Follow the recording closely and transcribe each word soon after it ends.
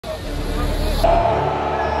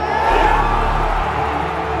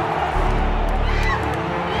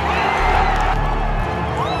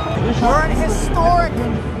We're in historic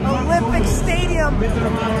Olympic Stadium,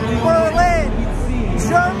 Berlin,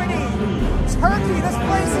 Germany, Turkey. This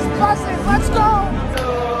place is buzzing. Let's go!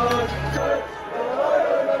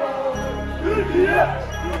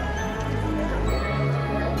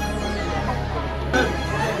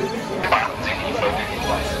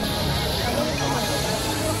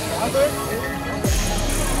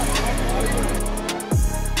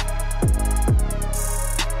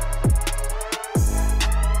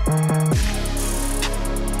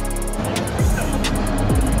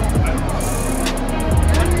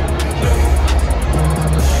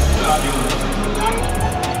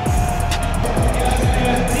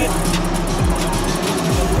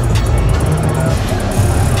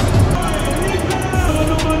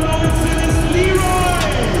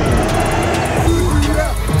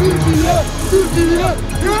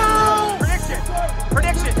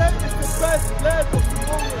 Prediction.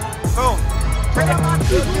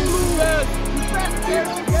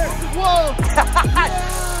 Boom.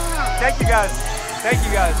 Thank you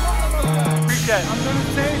guys. Appreciate it. I'm gonna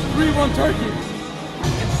say 3-1 Turkey.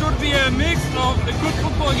 It should be a mix of a good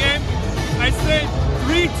football game. I say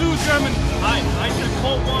 3-2 Germany. I said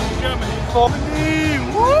 4-1 Germany.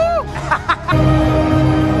 Woo!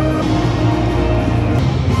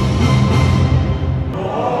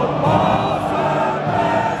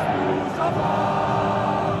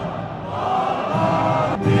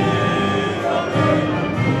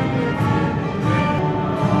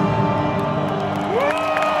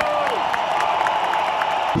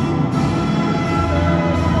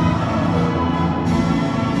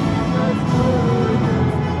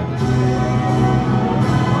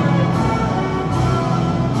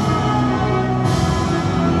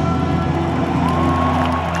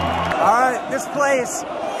 This place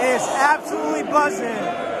is absolutely buzzing.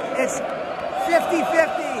 It's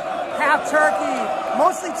 50-50, half Turkey,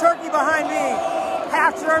 mostly Turkey behind me,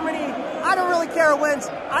 half Germany. I don't really care who wins.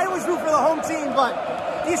 I always root for the home team, but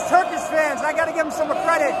these Turkish fans, I gotta give them some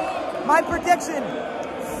credit. My prediction,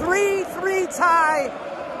 3-3 tie.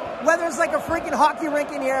 Weather's like a freaking hockey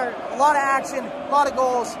rink in here. A lot of action, a lot of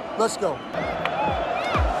goals. Let's go.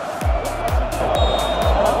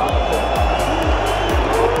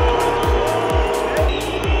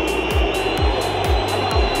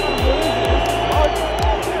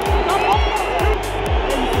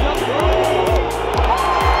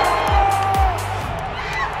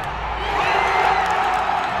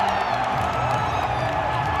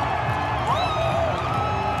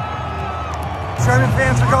 German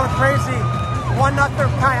fans are going crazy.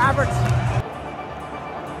 1-0 Kai Havertz.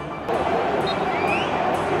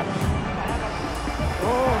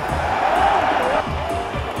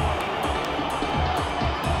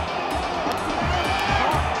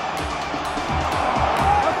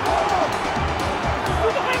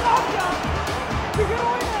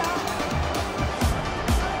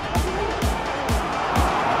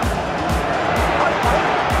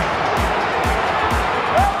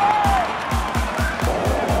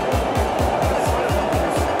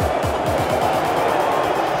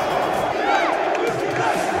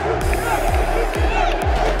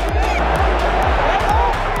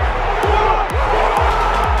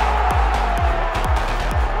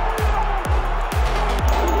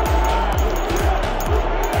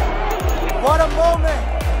 What a moment,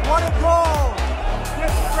 what a goal.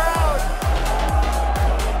 This crowd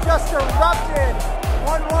just erupted.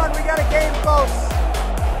 1-1, we got a game, folks.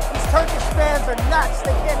 These Turkish fans are nuts,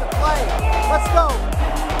 they came to play. Let's go.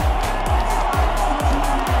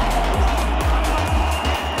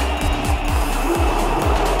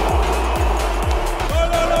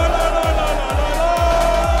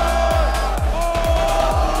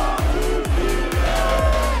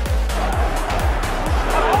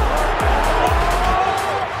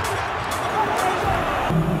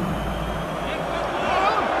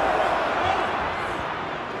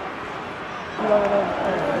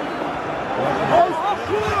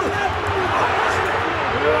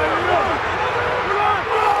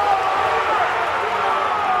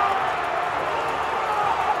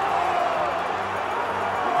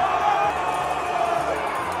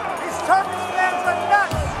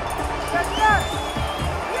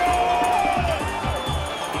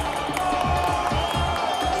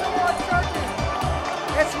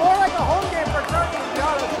 It's more like a home game for Turkey, to be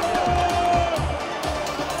honest with you.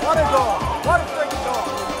 What a goal. What a freaking goal.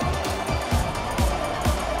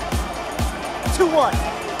 2-1.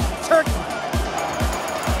 Turkey.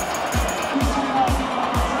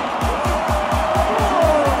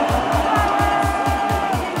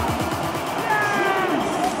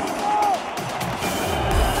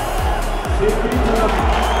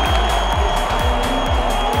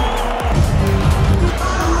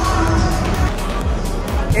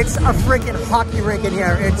 a freaking hockey rink in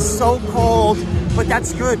here. It's so cold, but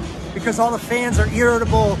that's good because all the fans are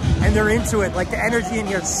irritable and they're into it. Like the energy in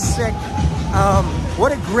here is sick.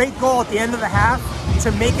 What a great goal at the end of the half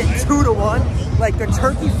to make it 2-1. Like the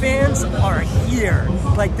Turkey fans are here.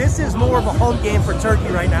 Like this is more of a home game for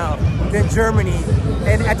Turkey right now than Germany.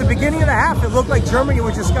 And at the beginning of the half, it looked like Germany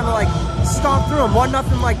was just gonna like stomp through them.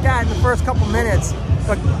 1-0 like that in the first couple minutes.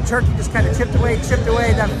 But Turkey just kind of chipped away.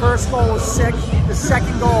 That first goal was sick. The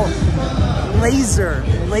second goal, laser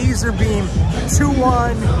beam,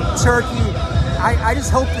 2-1 Turkey. I just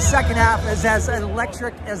hope the second half is as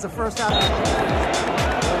electric as the first half.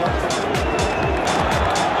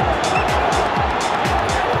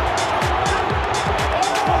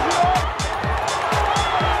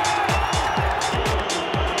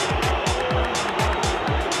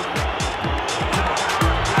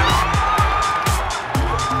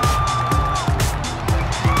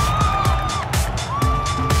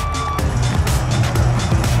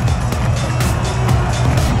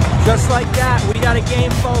 Just like that, we got a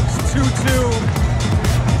game, folks, 2-2.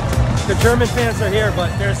 The German fans are here,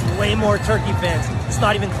 but there's way more Turkey fans. It's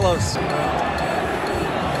not even close.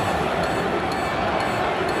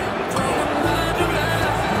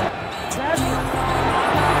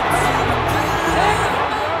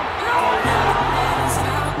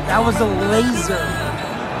 That was a laser.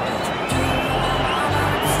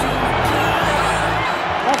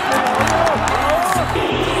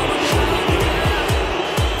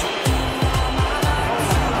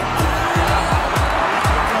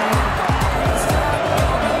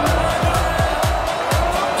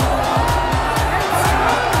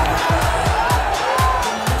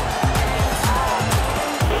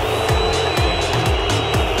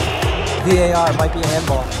 VAR might be a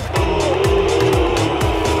handball.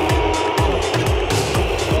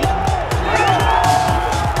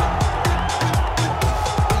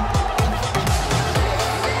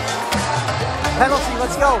 Penalty,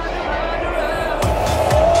 let's go.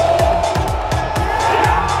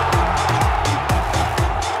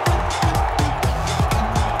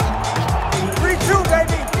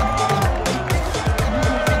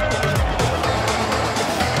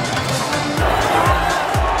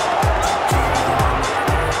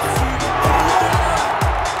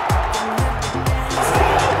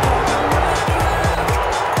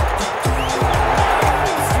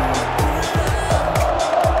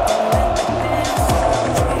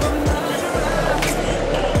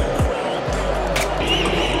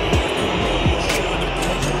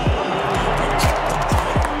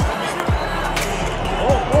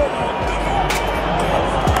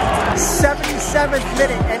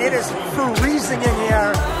 Minute, and it is freezing in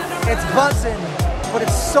here. It's buzzing, but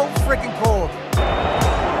it's so freaking cold.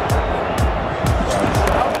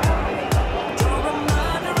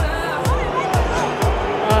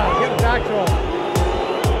 Get it back to him.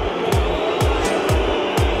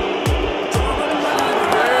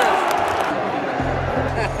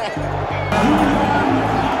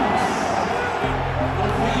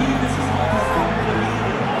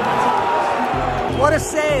 What a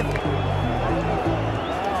save.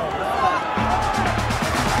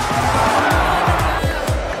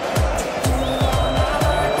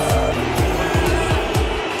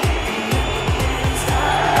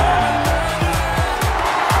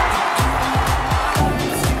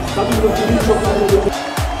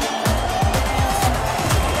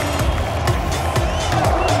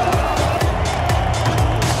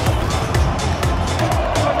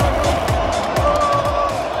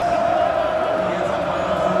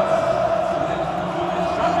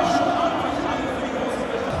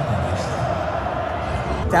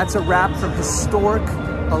 That's a wrap from historic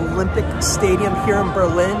Olympic Stadium here in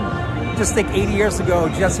Berlin. Just think 80 years ago,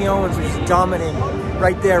 Jesse Owens was just dominant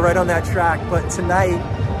right there, right on that track. But tonight,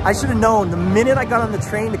 I should have known the minute I got on the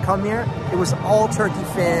train to come here, it was all Turkey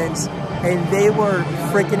fans and they were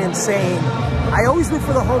freaking insane. I always root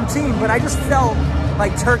for the home team, but I just felt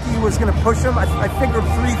like Turkey was gonna push them. I figured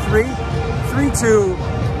 3-3, 3-2.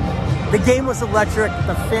 The game was electric,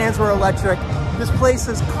 the fans were electric. This place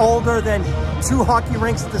is colder than 2 hockey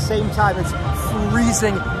rinks at the same time. It's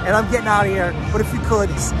freezing and I'm getting out of here. But if you could,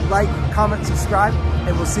 like, comment, subscribe,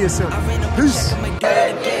 and we'll see you soon. Peace.